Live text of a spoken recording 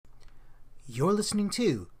You're listening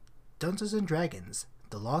to Dungeons & Dragons,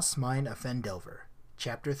 The Lost Mine of Phandelver,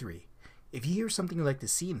 Chapter 3. If you hear something you'd like to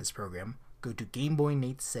see in this program, go to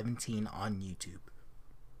GameBoyNate17 on YouTube.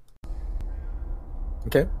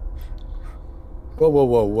 Okay.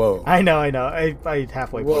 Whoa. I know. I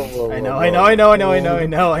halfway point. Whoa, I know.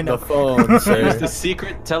 The phone, sir. It's the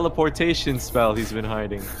secret teleportation spell he's been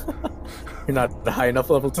hiding. You're not high enough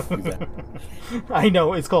level to do that. I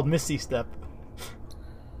know, it's called Misty Step.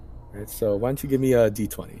 Alright, so why don't you give me a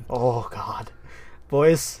D20? Oh, God.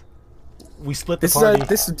 Boys, we split the This party.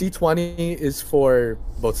 this D20 is for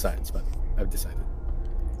both sides, but I've decided.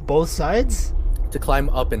 Both sides? To climb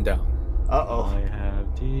up and down. Uh-oh. I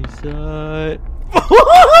have decided.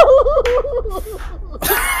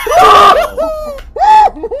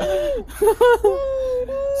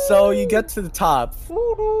 So you get to the top,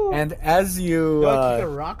 and as you Do I kick a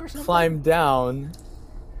rock or something? climb down,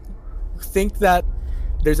 think that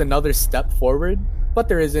there's another step forward, but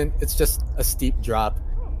there isn't. It's just a steep drop.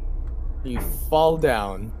 You fall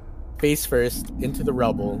down, face first, into the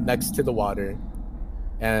rubble next to the water,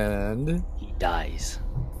 and He dies.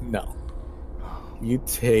 no. You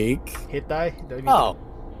take... Hit die? Do I need Oh,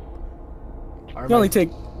 to- Are you my- only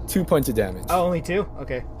take 2 points of damage. Oh, only 2?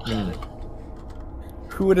 Okay.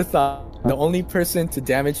 Who would have thought the only person to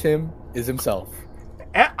damage him is himself?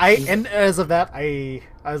 And as of that, I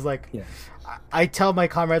was like, Yeah. I tell my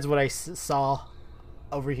comrades what I saw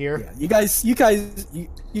over here. Yeah, you guys, you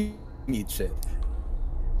need shit.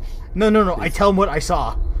 No. I tell them what I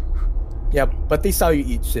saw. Yeah, but they saw you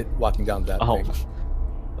eat shit walking down that Oh. thing.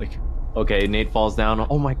 Like, okay, Nate falls down.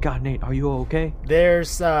 Oh my god, Nate, are you okay?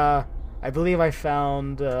 There's, I believe I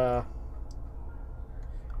found,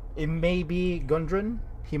 it may be Gundren.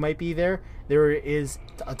 He might be there. There is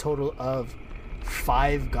a total of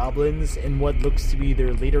 5 goblins and what looks to be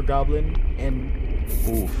their leader goblin. And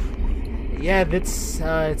yeah, that's,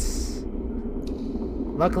 it's,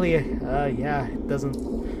 luckily, yeah, it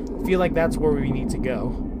doesn't feel like that's where we need to go.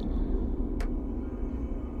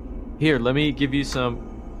 Here, let me give you some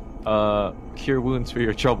cure wounds for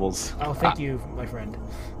your troubles. Oh, thank you, my friend.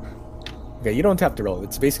 Okay, you don't have to roll.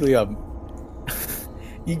 It's basically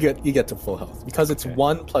you get to full health because it's Okay.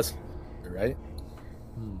 1 plus, right?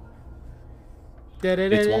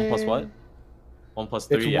 It's 1 plus what? 1 plus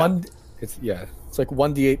 3, It's yeah. one. It's like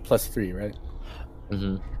 1d8 plus 3, right?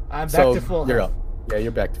 Mm-hmm. I'm back So to full you're health. up. Yeah,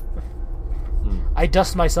 you're back. I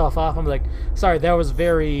dust myself off. I'm like, sorry, that was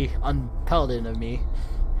very unpaladin of me.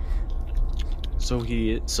 So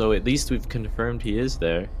at least we've confirmed he is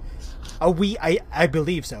there. Oh, I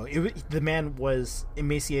believe so. The man was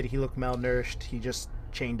emaciated. He looked malnourished. He just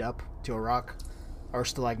chained up to a rock, or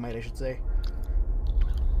stalagmite, I should say.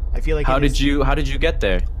 I feel like How did you get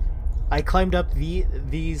there? I climbed up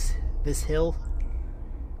this hill.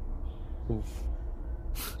 Oof.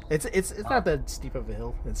 It's not that steep of a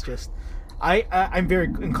hill. It's just I'm very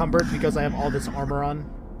encumbered because I have all this armor on.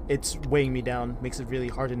 It's weighing me down. Makes it really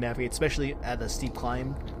hard to navigate, especially at a steep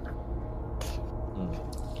climb.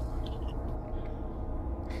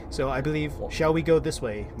 So I believe, shall we go this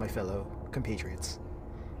way, my fellow compatriots?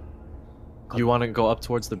 You want to go up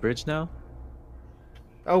towards the bridge now?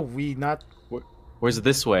 Oh, we not... Where's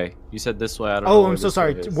this way? You said this way. I don't know. Oh, where I'm so this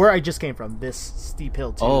sorry. way is. Where I just came from, this steep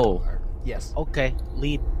hill too. Oh. Yes. Okay,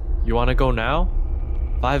 lead. You want to go now?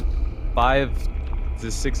 5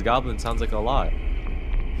 to 6 goblins sounds like a lot.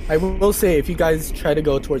 I will say, if you guys try to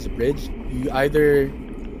go towards the bridge, you either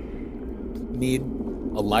need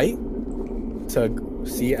a light to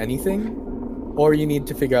see anything, or you need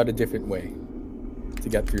to figure out a different way to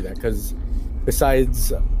get through that. Because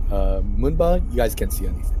besides Moonba, you guys can't see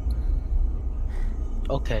anything.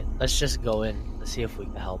 Okay, let's just go in. Let's see if we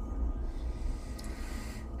can help.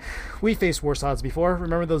 We faced worse odds before.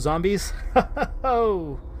 Remember those zombies?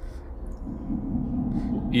 Oh.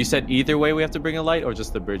 You said either way we have to bring a light, or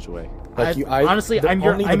just the bridge way? Like Honestly, I'm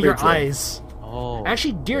your only the your bridge way. eyes. Oh.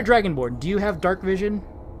 Actually, dear Dragonborn, do you have dark vision?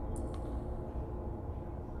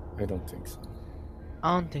 I don't think so.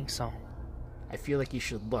 I don't think so. I feel like you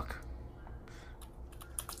should look.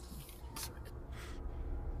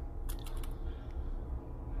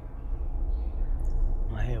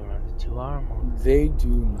 Oh, hey, we're on the 2 hour mark. They do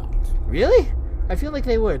not. Really? I feel like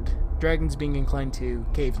they would. Dragons being inclined to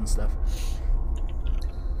caves and stuff.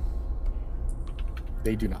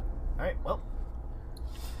 They do not. Alright, well.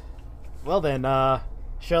 Well then,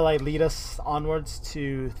 shall I lead us onwards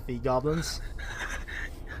to the goblins?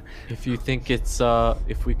 If you think it's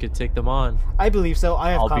if we could take them on, I believe so.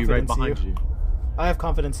 I have I'll be right confidence in behind you. I have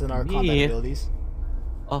confidence in our combat Me? abilities.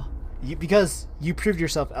 Oh, Because you proved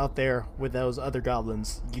yourself out there with those other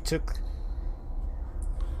goblins. You took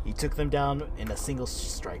You took them down in a single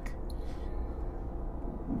strike.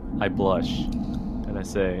 I blush, and I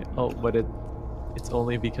say, "Oh, but it's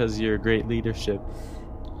only because of your great leadership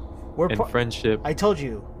We're and par- friendship." I told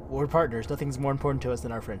you, we're partners. Nothing's more important to us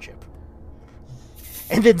than our friendship.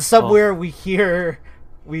 And then somewhere we hear,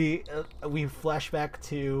 we flash back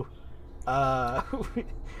to,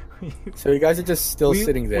 So you guys are just still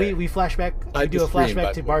sitting there. We flash back. I We do a just dreamed, flashback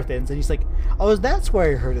by to the way. Barthens, and he's like, "Oh, that's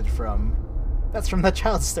where I heard it from. That's from that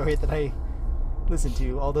child story that I listened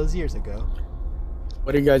to all those years ago."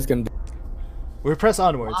 What are you guys gonna do? We press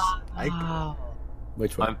onwards. Wow.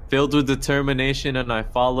 Which one? I'm filled with determination, and I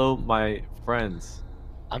follow my friends.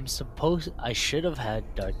 I should have had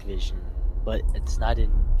dark vision, but it's not in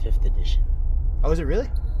 5th edition. Oh, is it really?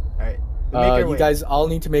 All right. We make our You way. guys all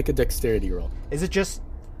need to make a dexterity roll. Is it just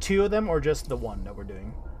 2 of them or just the one that we're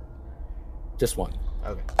doing? Just one.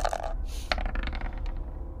 Okay.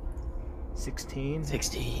 16.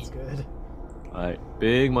 16. That's good. All right,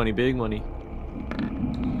 big money, big money.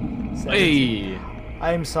 17. Hey,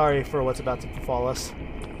 I am sorry for what's about to befall us.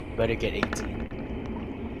 Better get 18.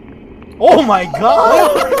 Oh my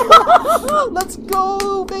god! Let's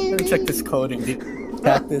go, baby! Let me check this code and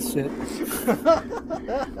hack this shit.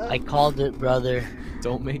 I called it, brother.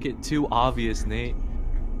 don't make it too obvious, Nate.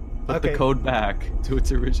 Put Okay. the code back to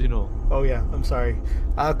its original. Oh yeah, I'm sorry.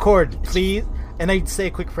 Cord, please. And I say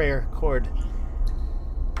a quick prayer, Cord.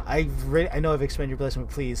 I know I've expended your blessing,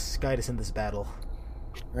 but please guide us in this battle.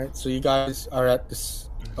 Right, so you guys are at this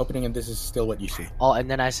opening, and this is still what you see. Oh, and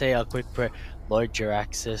then I say a quick prayer. Lord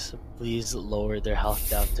Jaraxxus, please lower their health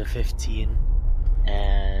down to 15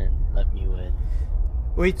 and let me win.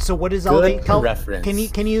 Wait, so what is all Good they tell? reference.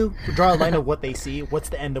 Can you draw a line of what they see? What's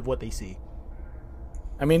the end of what they see?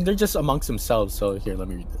 I mean, they're just amongst themselves, so here, let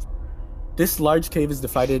me read this. This large cave is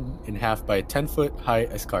divided in half by a 10-foot high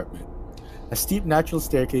escarpment. A steep natural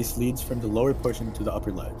staircase leads from the lower portion to the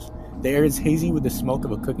upper ledge. The air is hazy with the smoke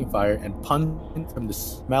of a cooking fire and pungent from the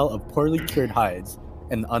smell of poorly cured hides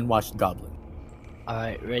and unwashed goblin.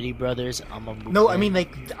 Alright, ready, brothers? I'm gonna move No, I in. mean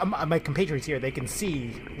like my compatriots here. They can see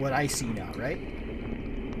what I see now, right?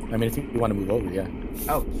 I mean, if you want to move over, yeah.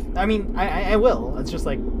 Oh, I mean I will. It's just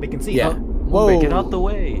like they can see. Yeah. Whoa, get out the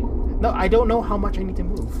way. No, I don't know how much I need to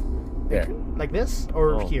move. There. Like this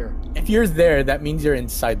or Oh. here. If you're there, that means you're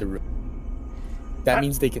inside the room. That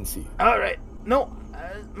means they can see. All right. No.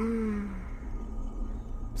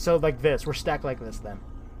 So like this, we're stacked like this then.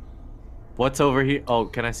 What's over here? Oh,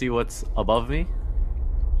 can I see what's above me?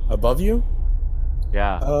 Above you?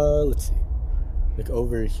 Yeah. Let's see. Like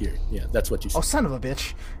over here. Yeah, that's what you see. Oh, son of a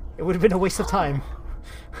bitch! It would have been a waste of time.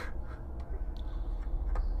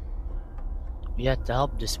 We have to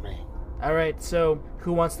help this man. All right. So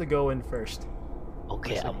who wants to go in first?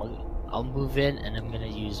 Okay, Yes, sir. I'll move in and I'm gonna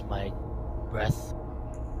use my breath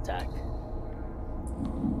attack.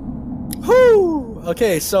 Whew!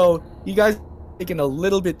 Okay, so you guys taking a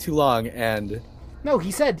little bit too long, and No,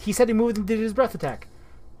 he said he moved and did his breath attack.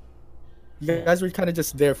 you guys were kind of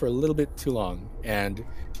just there for a little bit too long, and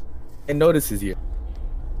it notices you.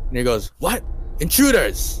 And he goes, "What?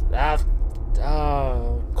 Intruders!" That.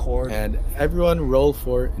 Cord. And everyone roll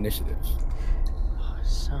for initiative. Oh,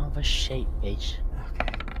 son of a shit, bitch.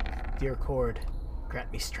 Okay. Dear Cord,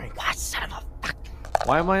 grant me strength. What son of a fuck?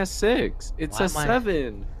 Why am I a 6? It's Why a am I-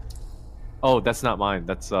 7. Oh, that's not mine.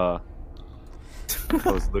 That's those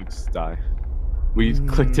Luke's die. We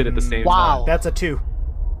clicked it at the same Wow. time. That's a 2.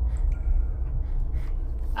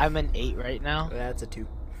 I'm an 8 right now. That's a 2.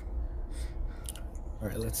 All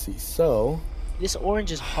right, let's see. So This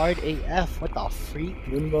orange is hard AF. What the freak?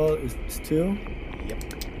 Moonball is 2. Yep.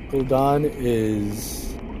 Gul'dan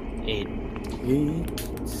is 8. 8.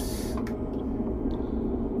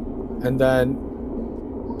 And then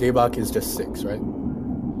Daybak is just 6, right?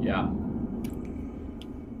 Yeah.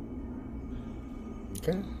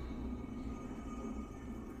 Okay.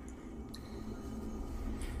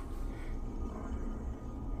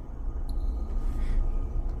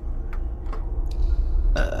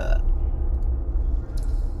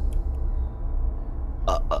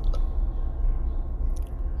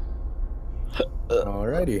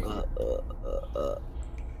 Alrighty.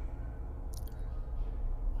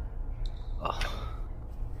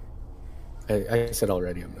 I said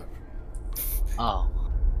already, I'm not. Oh.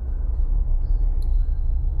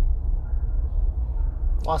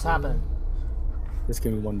 What's happening? Just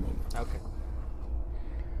give me one moment. Okay.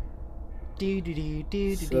 So,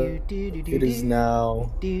 it is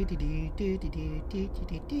now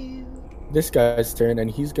this guy's turn, and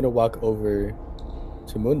he's gonna walk over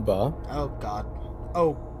to Moonba, Oh God.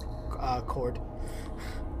 Oh, Cord.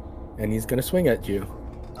 and he's gonna swing at you.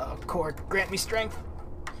 Cord, grant me strength.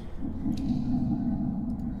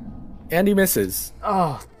 And he misses.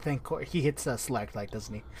 Oh, thank God. He hits a stalactite,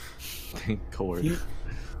 doesn't he? Thank God.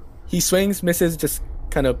 He swings, misses, just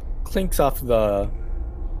kind of clinks off the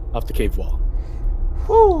cave wall.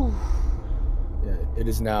 Whew. Yeah, it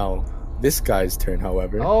is now this guy's turn,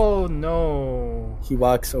 however. Oh no. He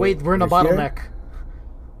walks over. Wait, we're in a here, bottleneck.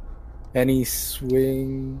 and he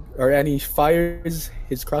fires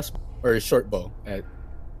his crossbow or his short bow at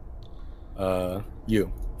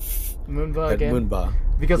you. Moonba At again. Moonba.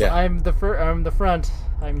 Because Yeah. I'm the front.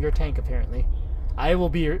 I'm your tank apparently. I will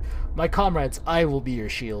be my comrades. I will be your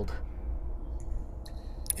shield.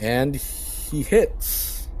 And he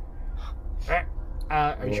hits.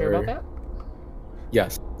 Are you sure about Or- that?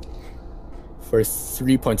 Yes. For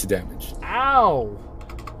 3 points of damage. Ow!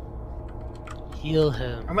 Heal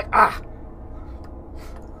him. I'm like ah.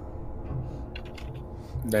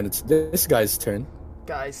 Then it's this guy's turn.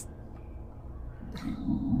 Guys,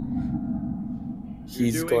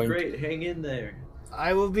 He's going great. Hang in there.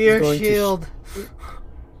 I will be your going to shield.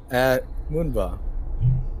 at Moonba.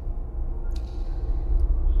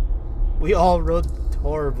 We all rode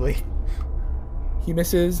horribly. He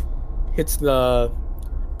misses,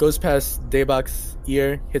 goes past Daybak's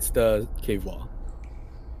ear, hits the cave wall.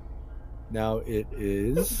 Now it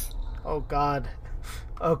is Oh God.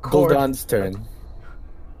 Oh, Cord. Gul'dan's turn.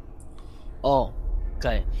 Oh,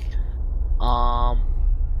 okay. I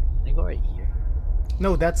go right here.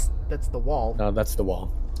 No, that's the wall. No, that's the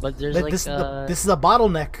wall. But there's But like this is a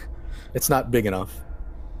bottleneck. It's not big enough.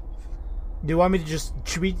 Do you want me to just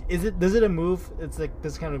does it a move? It's like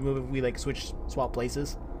this kind of move if we like swap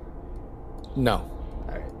places. No.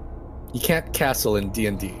 Alright. You can't castle in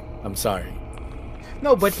D&D. I'm sorry.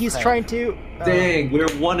 No, but he's Okay. trying to Dang, we're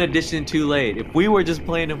one edition too late. If we were just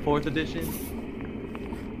playing in 4th edition,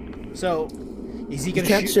 So is he You gonna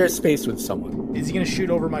can't shoot share space with someone. is he gonna shoot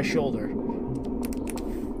over my shoulder?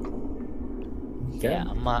 Okay? Yeah,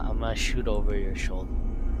 I'm gonna shoot over your shoulder.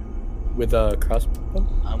 With a crossbow.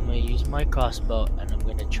 I'm gonna use my crossbow and I'm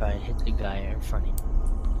gonna try and hit the guy in front of me.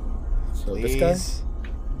 So Please. this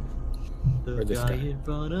the Or this guy guy? in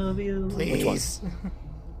front of you. Please. guy.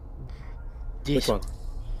 Which one?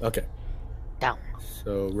 Okay. Down.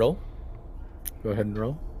 So roll. Go ahead and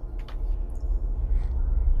roll.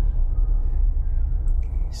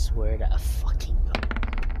 I swear to a fucking God.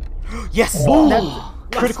 Yes! Oh, That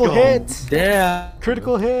critical go. hit! Damn.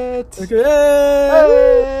 Critical hit! Okay.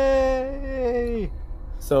 Hey!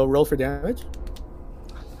 So roll for damage.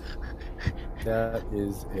 That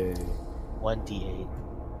is a 1d8.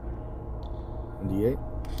 1d8.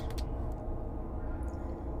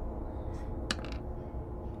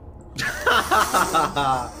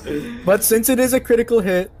 But since it is a critical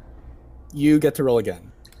hit, you get to roll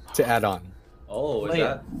again to add on. Oh, is Wait,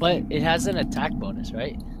 that? but it has an attack bonus,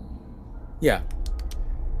 right? Yeah,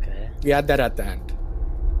 Okay. we add that at the end.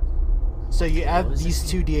 So you add was these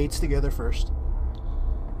two d8s together first.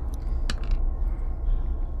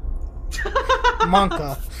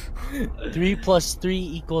 Monka. 3 plus 3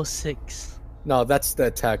 equals 6. No, that's the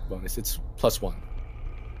attack bonus. It's +1.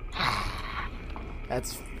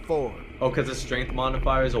 That's 4. Oh, because the strength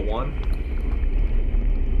modifier is a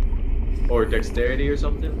 1? Or dexterity or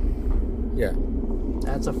something? Yeah.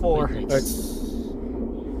 That's a 4. Wait, It's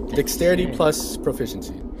dexterity plus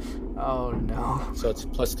proficiency. Oh no. So it's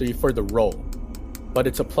 +3 for the roll. But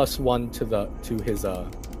it's a +1 to his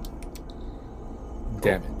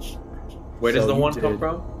damage. Where does So the you 1 come did-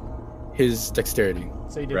 from? His dexterity.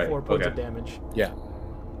 So you did Right, 4 points of okay. damage. Yeah.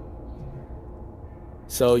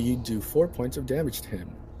 So you do 4 points of damage to him.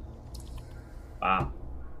 Wow.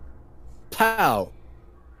 Pow!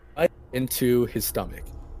 Right into his stomach.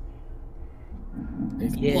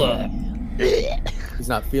 Yeah. He's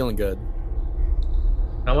not feeling good.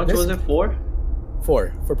 How much This- was it? 4?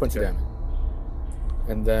 4 points of Okay. damage.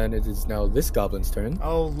 And then it is now this goblin's turn.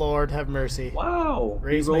 Oh Lord, have mercy. Wow.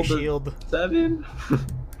 Raise He my rolled a shield. 7?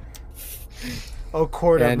 Oh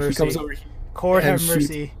Cord, have And he mercy. comes over here Cord, and have shoots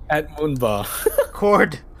mercy. at Moonba.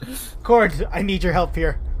 Cord, I need your help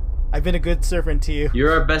here. I've been a good servant to you.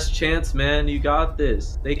 You're our best chance, man. You got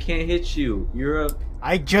this. They can't hit you. You're a...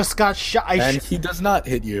 I just got shot. And he does not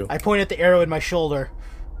hit you. I point at the arrow in my shoulder.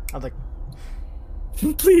 I'm like,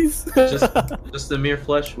 Please. just a mere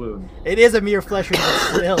flesh wound. it is a mere flesh wound,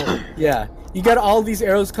 but still. Yeah. You got all these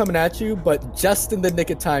arrows coming at you, but just in the nick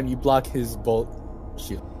of time, you block his bolt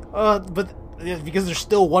shield. But because there's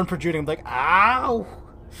still one protruding, I'm like, ow.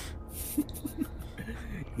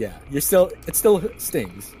 Yeah. It still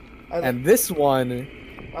stings. And this one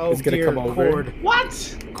Oh is gonna dear, come over. Cord.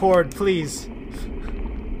 What? Cord, please.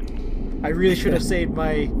 I really should have saved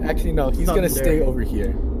my. Actually, no, he's gonna Thunder. stay over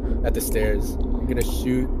here at the stairs. I'm gonna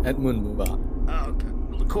shoot at Moonba. Oh,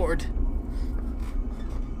 God. Cord.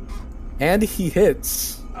 And he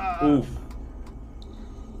hits. Oof.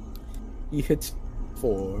 He hits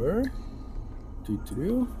for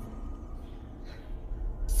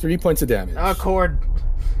 3 points of damage. Oh, Cord.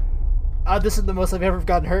 This is the most I've ever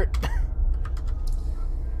gotten hurt.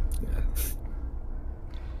 Yeah.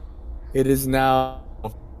 It is now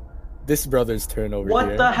this brother's turn over here.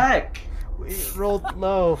 What the heck? We rolled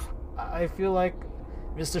low. I feel like,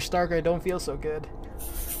 Mr. Stark, I don't feel so good.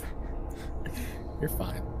 You're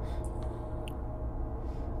fine.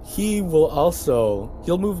 He'll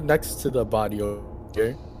move next to the body over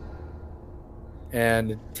here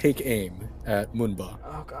and take aim at Moonba.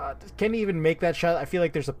 Oh, God. Can he even make that shot? I feel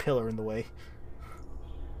like there's a pillar in the way.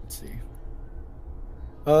 Let's see.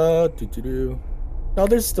 No,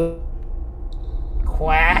 there's still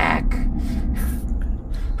Quack!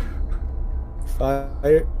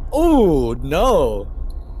 fire. Oh, no!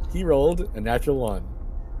 He rolled a natural 1.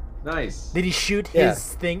 Nice. Did he shoot Yeah.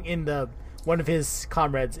 his thing in one of his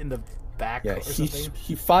comrades in the back Yeah, or something?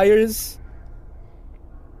 he fires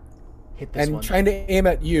Hit this and one. trying to aim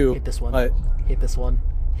at you, Hit this one. but Hit this one.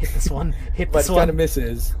 Hit this one. Hit but this he kind of one.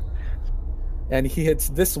 misses. And he hits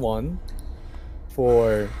this one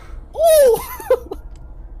for. Oh!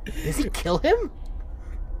 Does he kill him?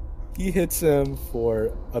 He hits him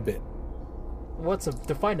for a bit.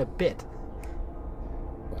 Define a bit?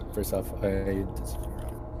 First off,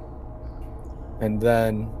 and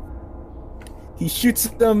then he shoots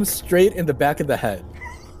them straight in the back of the head,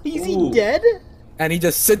 Is he Ooh. dead? and he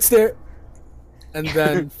just sits there, and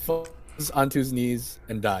then falls onto his knees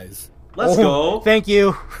and dies. Let's Oh, go. Thank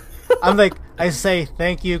you. I say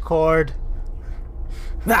thank you, Cord.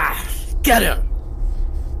 Get him!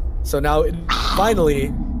 So now, finally,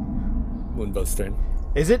 Moonbo's turn.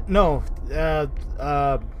 Is it? No.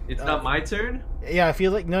 It's not my turn? Yeah, I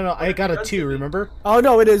feel like no. I got a That's 2. it. Remember? Oh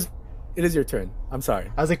no, it is your turn. I'm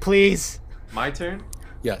sorry. I was like, please. My turn?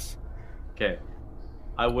 Yes. Okay.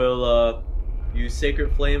 I will use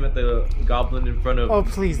Sacred Flame at the goblin in front of Oh,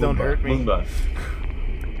 please don't Moonba. hurt me. Moonba.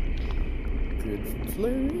 Good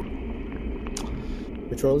flare.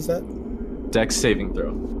 Which roll is that? Dex saving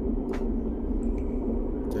throw.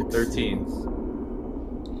 13.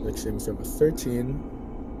 Dex saving throw of 13.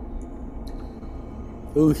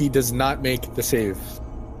 Ooh, he does not make the save.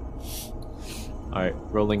 Alright,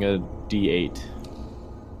 rolling a d8.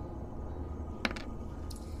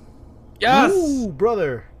 Yes! Ooh,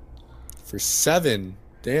 brother. For 7.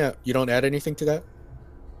 Damn, you don't add anything to that?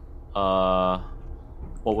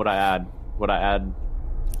 What would I add? Would I add?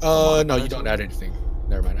 No, you don't add anything.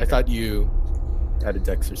 Never mind. I thought you added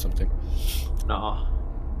dex or something. No.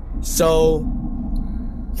 So,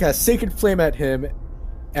 yeah, Sacred Flame at him,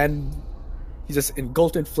 and he just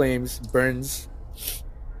engulfed in flames, burns,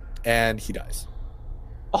 and he dies.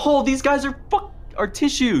 Oh, these guys are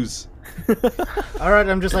tissues. All right,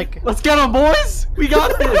 I'm just like, Let's get them, boys. We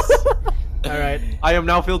got this. all right. I am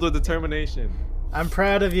now filled with determination. I'm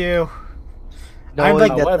proud of you. No I'm one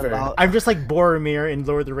like- gets However, about- I'm just like Boromir in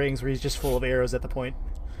Lord of the Rings, where he's just full of arrows at the point.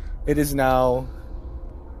 It is now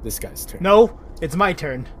this guy's turn. No, it's my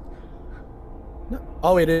turn. No.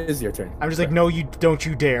 Oh, it is your turn. I'm just like, no, you don't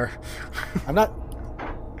you dare. I'm not.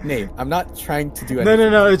 Nate, I'm not trying to do No, anything.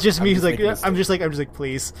 no, no. It's just I'm me. just Who's like, making a I'm just like,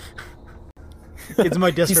 please. It's my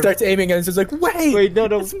He desperate. starts aiming and it's just like, wait, no,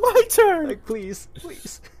 it's my turn. Like, please.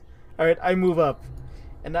 All right, I move up,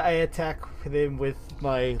 and I attack him with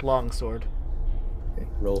my longsword. Okay,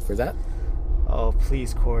 roll for that. Oh,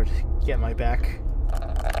 please, Cord, get my back.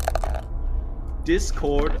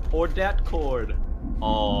 Discord or dat cord.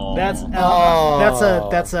 Oh. That's Oh.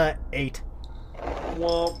 that's a 8.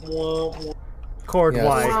 Womp, womp, womp. Cord, Yes.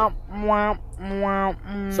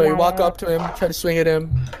 why? So you walk up to him, try to swing at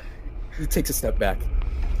him. He takes a step back.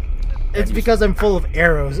 It's because I'm full of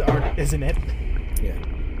arrows, isn't it? Yeah.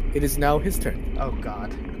 It is now his turn. Oh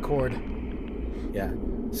God, Cord. Yeah.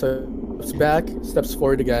 So steps back, steps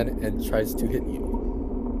forward again, and tries to hit you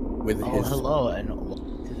with Oh, his. hello, and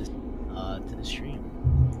welcome to the stream.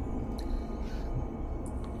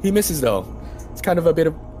 He misses though. It's kind of a bit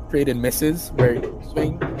of trade and misses where you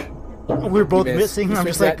swing. We're both you miss, missing. He I'm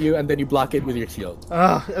swings just like, at you, and then you block it with your shield.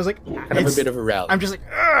 I was like, Kind of a it's- bit of a rally. I'm just like,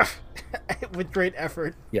 ugh. With great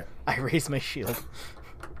effort, Yeah. I raise my shield.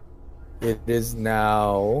 It is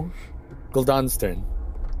now Gul'dan's turn.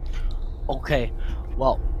 Okay,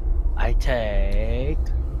 well, I take.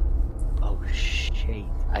 Oh shit!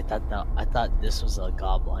 I thought this was a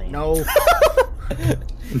goblin. No,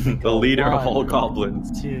 The leader of all One,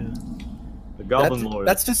 goblins. 2, The Goblin Lord.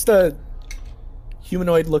 That's just a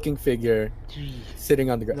humanoid-looking figure 3. sitting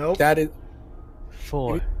on the ground. Nope. That is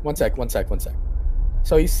 4. One sec.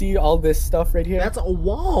 So you see all this stuff right here? That's a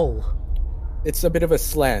wall. It's a bit of a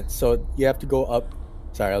slant, so you have to go up.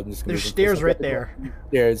 Sorry, I'm just gonna There's move stairs this. right there.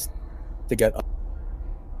 Stairs to get up.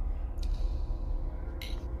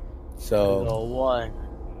 So Go 1,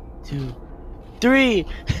 2, 3.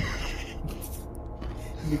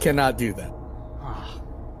 you cannot do that. Ah,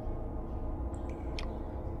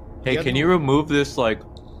 Hey, Yeah, can no. you remove this like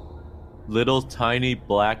little tiny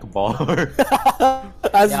black bar?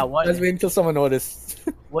 Yeah, what- As wait until someone noticed.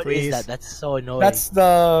 what is Please. that? That's so annoying. That's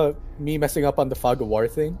the me messing up on the fog of war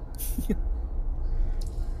thing.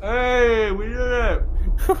 Hey, we did it!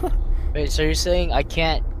 Wait, so you're saying I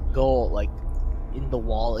can't go like in the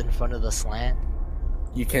wall in front of the slant?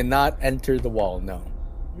 You cannot enter the wall. No,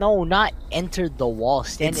 No, not enter the wall.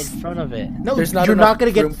 Stand in front of it. No, there's not you're enough not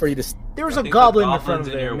gonna room get. for you to. There's I a think the goblin in front goblin's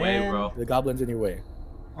of in there, your way, man. bro. The goblin's in your way.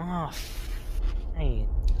 Oh, fine.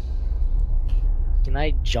 Can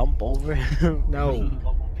I jump over him? No. Come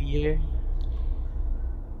over here.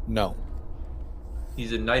 No.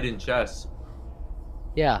 He's a knight in chess.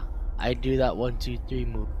 Yeah, I do that 1, 2, 3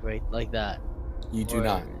 move right like that. You do Or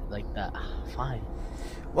not. like that. Fine.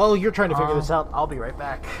 While you're trying to figure this out, I'll be right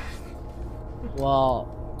back.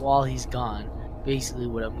 Well, while he's gone, basically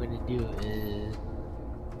what I'm gonna do is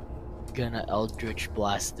gonna Eldritch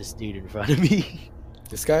Blast this dude in front of me.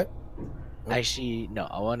 This guy. Actually, no,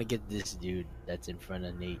 I want to get this dude that's in front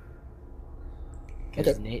of Nate.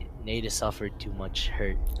 Because Okay. Nate has suffered too much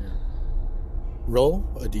hurt. Roll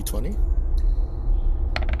a d20.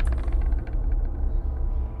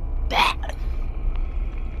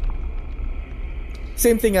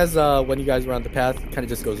 Same thing as when you guys were on the path. Kind of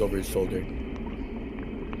just goes over his shoulder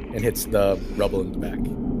and hits the rubble in the back.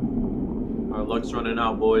 Our luck's running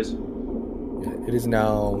out, boys. Yeah, it is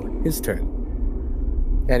now his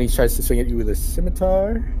turn, and he tries to swing at you with a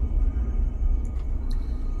scimitar.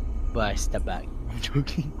 But I step back. I'm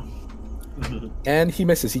joking. And he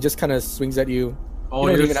misses. He just kind of swings at you. Oh, You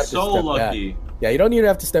don't you're even have to so step lucky. Yeah, you don't even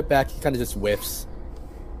have to step back. He kind of just whiffs.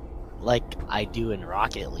 Like I do in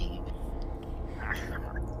Rocket League.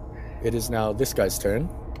 It is now this guy's turn.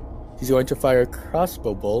 He's going to fire a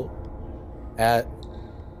crossbow bolt at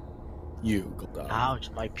you, Gul'dan. Ouch,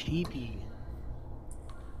 my pee-pee.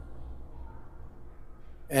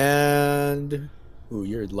 And ooh,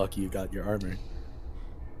 you're lucky you got your armor.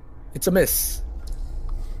 It's a miss.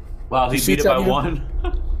 Wow, he He beat shoots it by at you.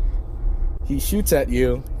 1. He shoots at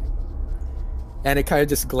you, and it kind of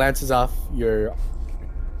just glances off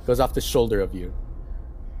goes off the shoulder of you.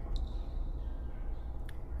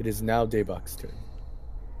 It is now Daybok's turn.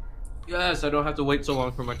 Yes, I don't have to wait so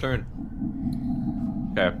long for my turn.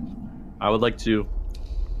 Okay. I would like to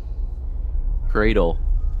cradle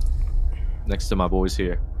next to my boys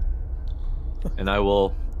here. And I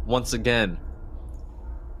will once again.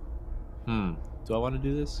 Do I want to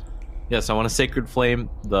do this? Yes, I want to Sacred Flame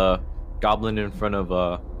the goblin in front of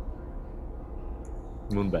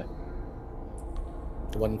Moonbet.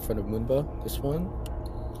 The one in front of Moonba, this one.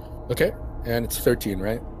 Okay, and it's 13,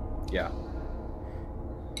 right? Yeah.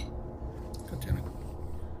 God damn it.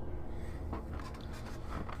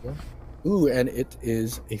 Yeah. Ooh, and it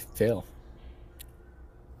is a fail.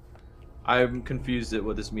 I'm confused at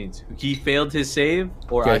what this means. He failed his save,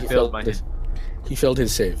 or Yeah, I he failed my his- hit? He failed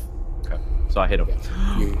his save. Okay. So I hit him.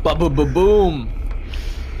 You, Ba-boom!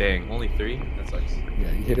 Dang, only 3? That sucks.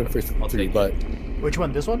 yeah, you hit him for I'll 3, take but Which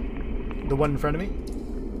one? This one? The one in front of me?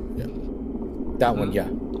 that one, yeah.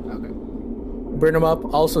 Okay. Burn him up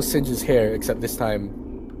also singes hair, except this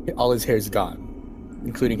time all his hair is gone,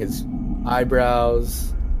 including his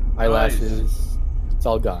eyebrows, eyelashes. It's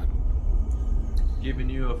all gone. Giving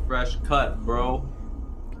you a fresh cut, bro.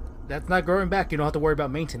 That's not growing back. You don't have to worry about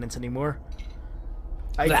maintenance anymore.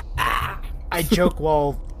 I joke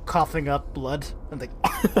while coughing up blood. I'm like,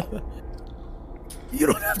 You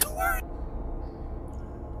don't have to worry.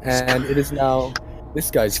 And it is now this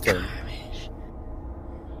guy's turn.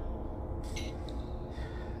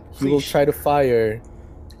 He will try to fire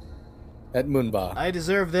at Moonba I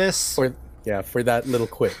deserve this. for that little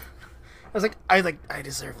quip. I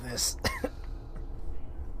deserve this.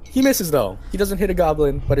 He misses though. He doesn't hit a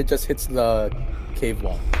goblin, but it just hits the cave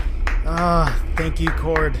wall. Thank you,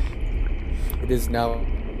 Cord. It is now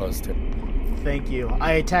Moonba's turn. Thank you.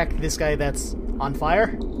 I attack this guy that's on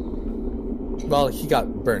fire. Well, he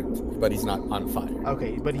got burnt, but he's not on fire.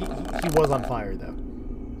 Okay, but he was on fire though.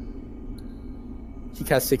 He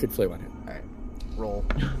casts Sacred Flame on him. All right, roll.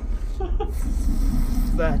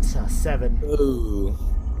 That's a 7. Ooh.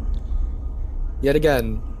 Yet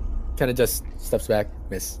again, kind of just steps back,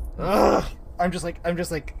 miss. Ugh. I'm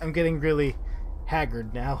getting really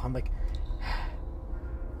haggard now. I'm like,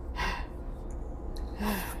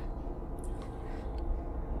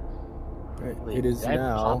 Right, Wait, it is did I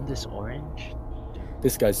now pop this orange?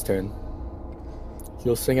 this guy's turn.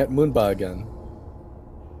 He'll swing at Moonba again.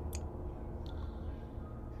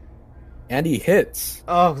 And he hits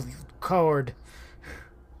Oh, coward.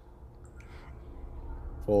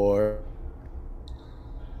 for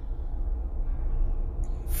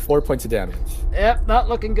 4 points of damage. Yep, not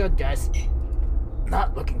looking good, guys.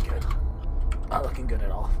 Not looking good. Not looking good at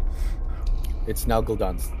all. It's now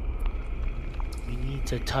Gul'dan's. We need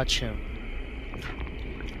to touch him.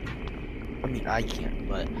 I mean, I can't,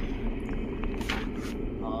 but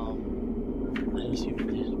I assume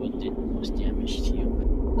this is what did the most damage to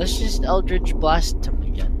you. Let's just Eldritch Blast him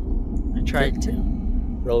again. I tried to.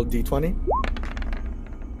 Roll d20.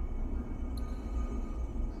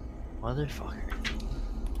 Motherfucker.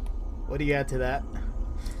 What do you add to that?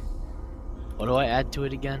 What do I add to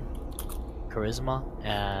it again? Charisma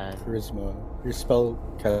and Charisma. Your spell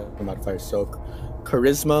category modifier. So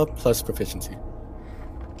charisma plus proficiency.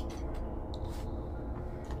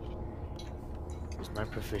 where's my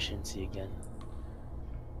proficiency again?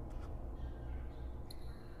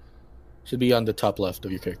 Should be on the top left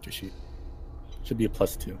of your character sheet. Should be a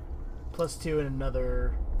 +2. +2 and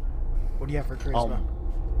another. What do you have for charisma?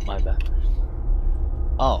 My bad.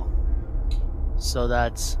 Oh. So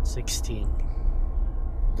that's 16.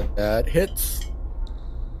 That hits.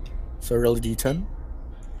 So roll a d10.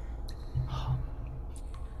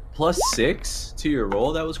 +6 to your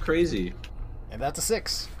roll? That was crazy. And that's a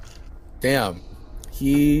 6. Damn.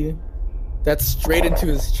 That's straight into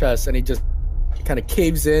his chest, and he just kind of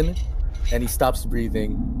caves in, and he stops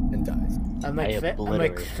breathing and dies. I'm like, I I'm like,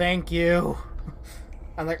 obliterate. thank you.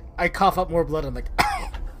 I'm like, I cough up more blood. I'm like,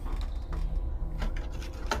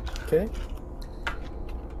 Okay.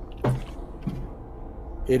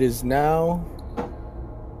 It is now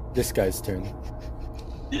this guy's turn.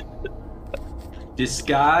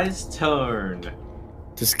 Disguise turn.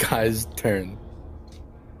 This guy's turn.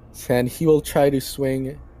 And he will try to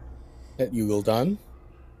swing at you, Gul'dan.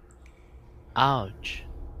 Ouch.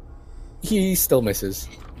 He still misses.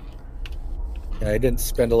 Yeah, I didn't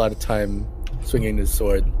spend a lot of time swinging his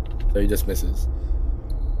sword, so he just misses.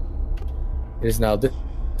 It is now this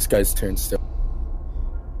guy's turn still.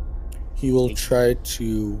 He will try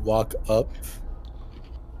to walk up.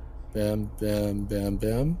 Bam, bam, bam,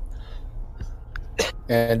 bam.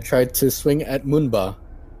 And try to swing at Moonba.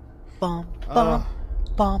 Bum, uh,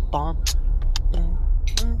 bum, bum, bum.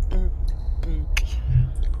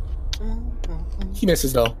 He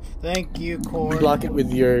misses though. thank you, You Cord. block it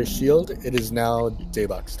with your shield. It is now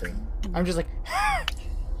Daybok's turn. I'm just like,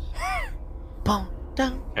 Bum,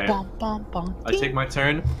 dum, Okay. bum, bum, bum. I take my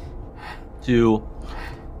turn to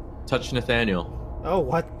touch Nathaniel, oh,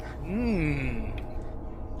 what? and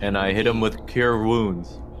I hit him with Cure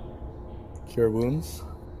Wounds. Cure wounds.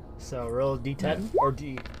 So roll D10 or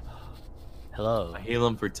D. Hello. I heal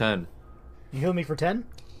him for 10. You heal me for 10.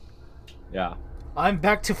 Yeah. I'm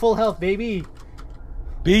back to full health, baby.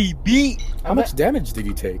 Baby! How much damage did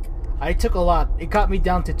you take? I took a lot. It got me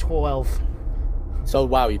down to 12. So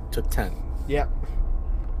wow, you took 10. Yep.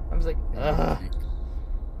 I was like, ugh.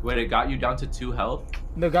 Wait, it got you down to 2 health?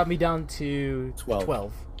 No, got me down to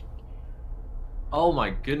 12. Oh my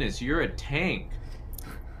goodness, you're a tank. I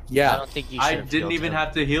Yeah. don't think you I should didn't even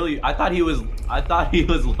have to heal you. I thought he was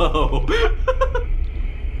low.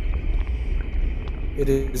 It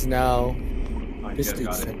is now Oh, you this guys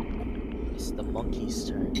dude's got it. turn. It's the monkey's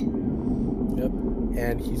turn. Yep.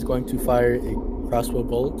 And he's going to fire a crossbow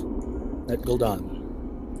bolt at Gul'dan.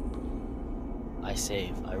 I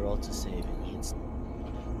save. I roll to save, and he hits.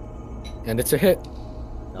 And it's a hit.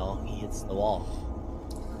 No, he hits the wall.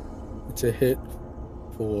 It's a hit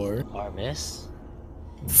for Or miss.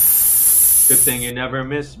 Good thing you never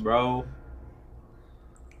miss, bro.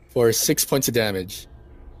 6 points of damage.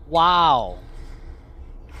 Wow.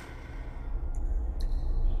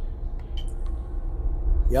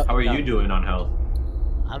 Yep. How are No. you doing on health?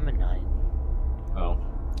 I'm a 9. Oh,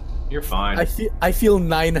 you're fine. I feel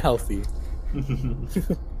 9 healthy.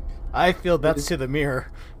 I feel that's to the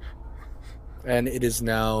mirror. And it is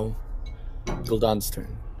now Gul'dan's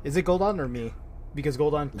turn. Is it Goldon or me? Because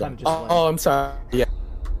Goldon kind of just went. Oh, I'm sorry. Yeah.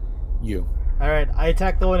 You. Alright, I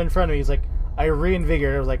attacked the one in front of me. He's like, I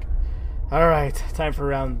reinvigorated. I was like, alright, time for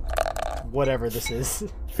round whatever this is.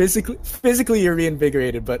 Physically you're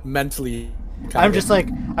reinvigorated, but mentally I'm just like,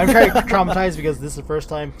 I'm trying to traumatize because this is the first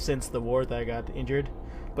time since the war that I got injured.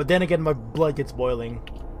 But then again, my blood gets boiling.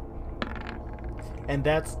 And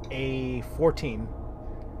that's a 14.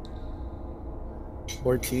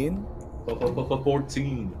 14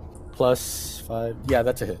 14. plus 5. Yeah,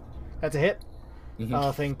 that's a hit. That's a hit? Mhm.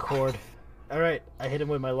 Oh, thank Cord. Alright, I hit him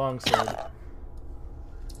with my longsword.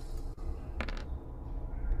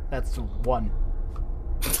 That's 1.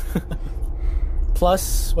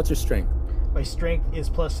 Plus, what's your strength? My strength is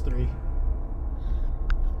 +3.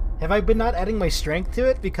 Have I been not adding my strength to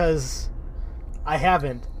it? Because I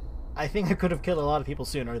haven't. I think I could have killed a lot of people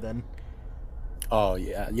sooner then. Oh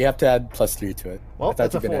yeah, you have to add +3 to it. Well, I thought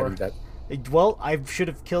that's you've a been 4. adding that. Well, I should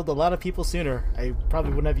have killed a lot of people sooner. I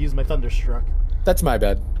probably wouldn't have used my Thunderstruck. That's my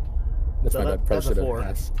bad. That's So my bad. Probably that's a should have 4.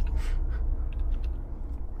 asked.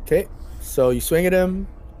 Okay, so you swing at him,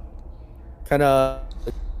 kind of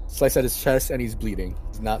slice at his chest, and he's bleeding.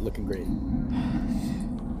 He's not looking great.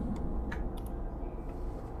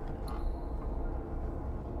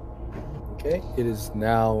 Okay, it is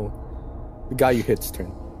now the guy you hit's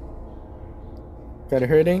turn. Kind of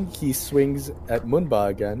hurting. He swings at Munba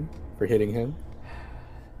again for hitting him.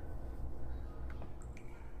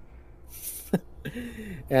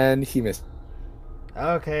 And he missed.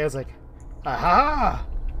 Okay, I was like, aha!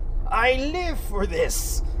 I live for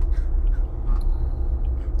this!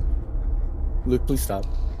 Luke, please stop.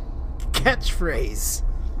 Catchphrase.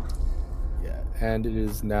 Yeah, and it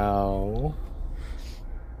is now.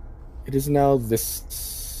 It is now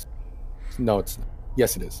this. No, it's not.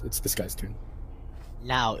 Yes, it is. It's this guy's turn.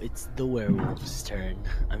 Now it's the werewolf's turn.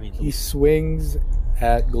 I mean, He swings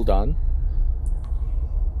at Gul'dan.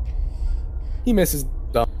 He misses.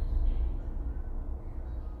 Dumb.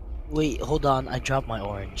 wait, hold on. I dropped my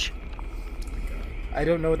orange. I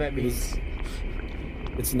don't know what that means.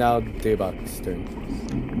 It's now Daebak's turn.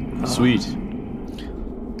 Sweet.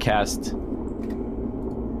 Cast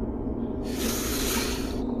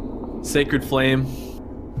Sacred Flame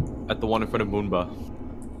at the one in front of Moonba.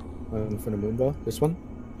 In front of Moonba. This one.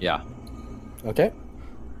 Yeah, Okay.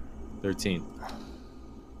 13.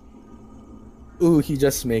 Ooh, he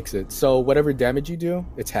just makes it. So whatever damage you do,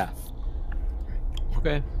 it's half.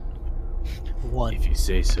 Okay. 1. If you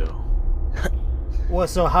say so. Well,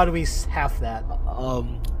 so how do we half that?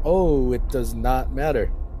 Oh, it does not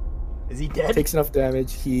matter. Is he dead? Takes enough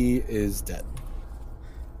damage, he is dead.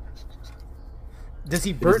 Does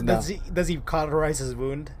he is burn? not. Does he cauterize his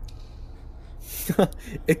wound?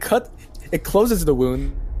 It closes the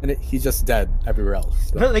wound, and he's just dead everywhere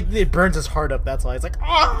else. So, Like it burns his heart up. That's why it's like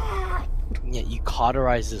ah. Yeah, you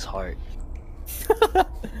cauterize his heart.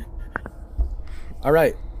 all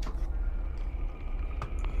right.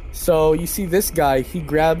 So you see this guy, he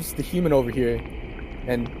grabs the human over here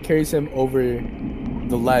and carries him over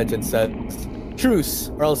the ledge and says, "Truce,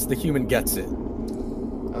 or else the human gets it."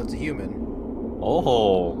 Oh, it's a human.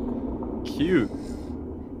 Oh, cute.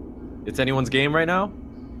 It's anyone's game right now?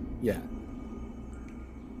 Yeah.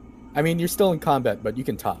 I mean, you're still in combat, but you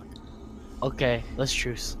can talk. Okay, let's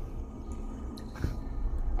truce.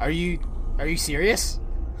 Are you serious?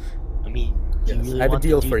 I mean, do you Yes, really I have a want the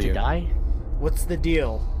deal dude for to you. die? What's the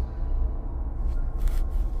deal?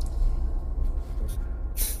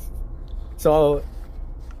 So,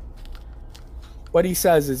 what he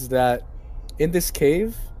says is that in this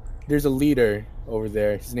cave, there's a leader over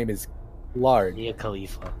there. His name is Lard. Mia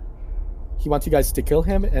Khalifa. He wants you guys to kill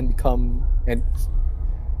him and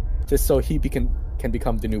just so he can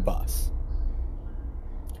become the new boss.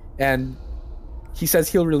 And he says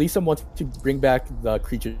he'll release him once to bring back the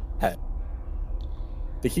creature's head.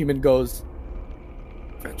 The human goes,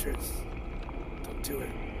 "Ventress, don't do it.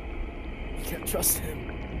 You can't trust him.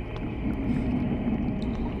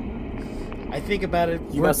 I think about it.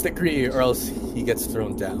 You must agree, or else he gets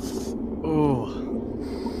thrown down." Ooh.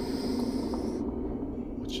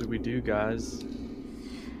 What should we do, guys?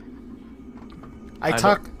 I I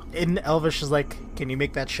talk in Elvish is like, can you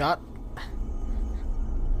make that shot?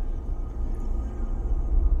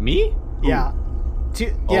 Me? Yeah.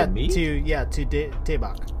 To yeah me? to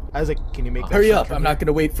Daebak. I was like, can you make that Hurry shot up! for I'm me? not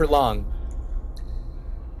gonna wait for long.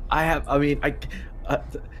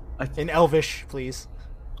 In Elvish, please.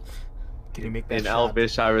 Can you make that In shot?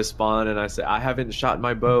 Elvish, I respond and I say, I haven't shot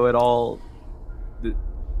my bow at all.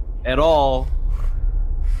 At all.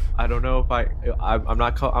 I don't know if I'm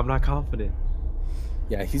not confident.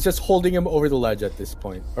 Yeah, he's just holding him over the ledge at this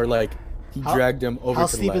point, or like he How- dragged him over How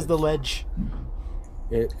to the steep ledge. is the ledge?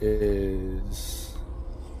 It is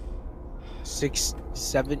 6,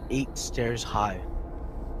 7, 8 stairs high.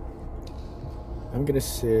 I'm gonna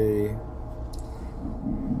say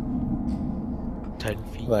 10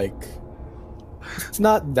 feet. like it's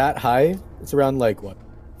not that high. It's around like what,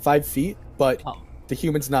 5 feet, but Oh. the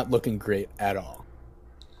human's not looking great at all.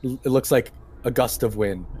 It looks like a gust of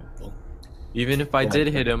wind. Even if I did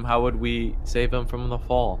hit him, how would we save him from the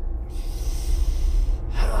fall?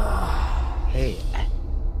 Hey,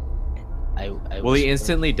 I Will he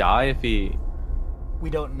instantly die if he? We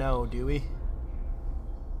don't know, do we?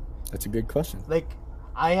 That's a good question. Like,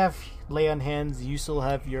 I have lay on hands. You still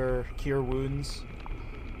have your cure wounds.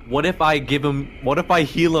 What if I give him? What if I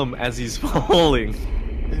heal him as he's falling?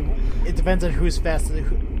 It depends on who's fast.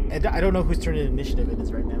 I don't know whose turn in initiative it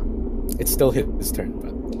is right now. It's still his turn,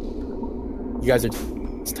 but you guys are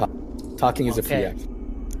just talking is a free Okay.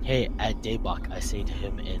 action. Hey, at Daybok, I say to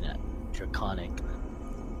him in Draconic,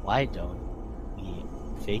 why don't we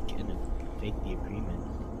fake the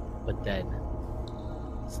agreement, but then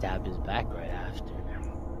stab his back right after?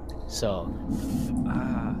 So,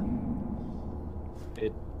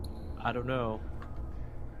 I don't know.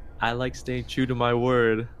 I like staying true to my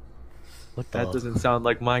word. what That the? doesn't sound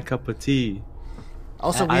like my cup of tea.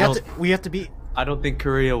 Also, I we have to be. I don't think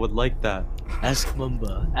Korea would like that. Ask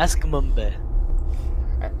Mumba.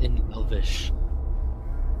 In Elvish.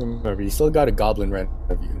 Remember, you still got a goblin right in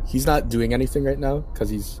front of you. He's not doing anything right now because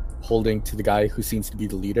he's holding to the guy who seems to be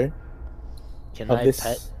the leader. Can Of I this-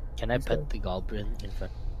 pet? Can I pet the goblin in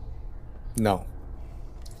front? No.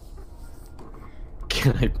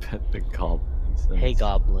 Can I pet the goblin? He says. Hey,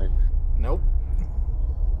 goblin. Nope.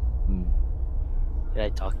 Hmm. Can I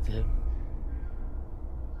talk to him?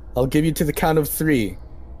 I'll give you to the count of 3.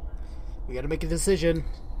 We got to make a decision.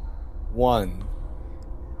 1.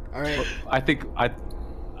 All right. I think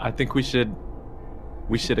we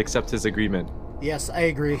should accept his agreement Yes, I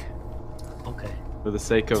agree. Okay. for the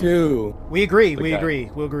sake of 2. We agree. The We guy. agree.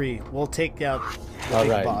 We'll agree. We'll take out the All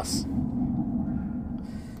big right. boss.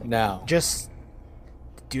 Now, Just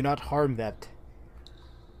do not harm that.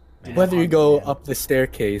 man. whether you Harm go man. up the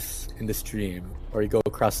staircase in the stream or you go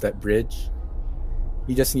across that bridge,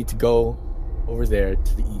 you just need to go over there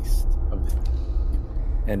to the east of the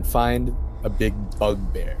and find a big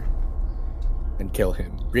bugbear and kill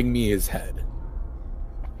him. Bring me his head.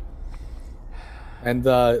 And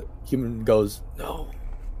the human goes, no,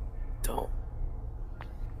 don't.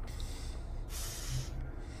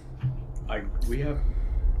 we have.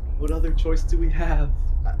 What other choice do we have?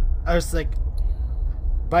 I was like,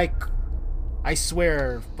 I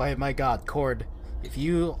swear by my god, Cord, if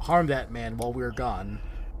you harm that man while we're gone,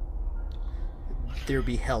 there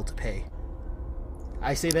be hell to pay.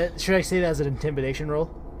 I say that. Should I say that as an intimidation roll?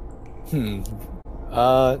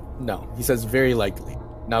 No. He says very likely.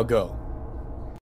 Now go.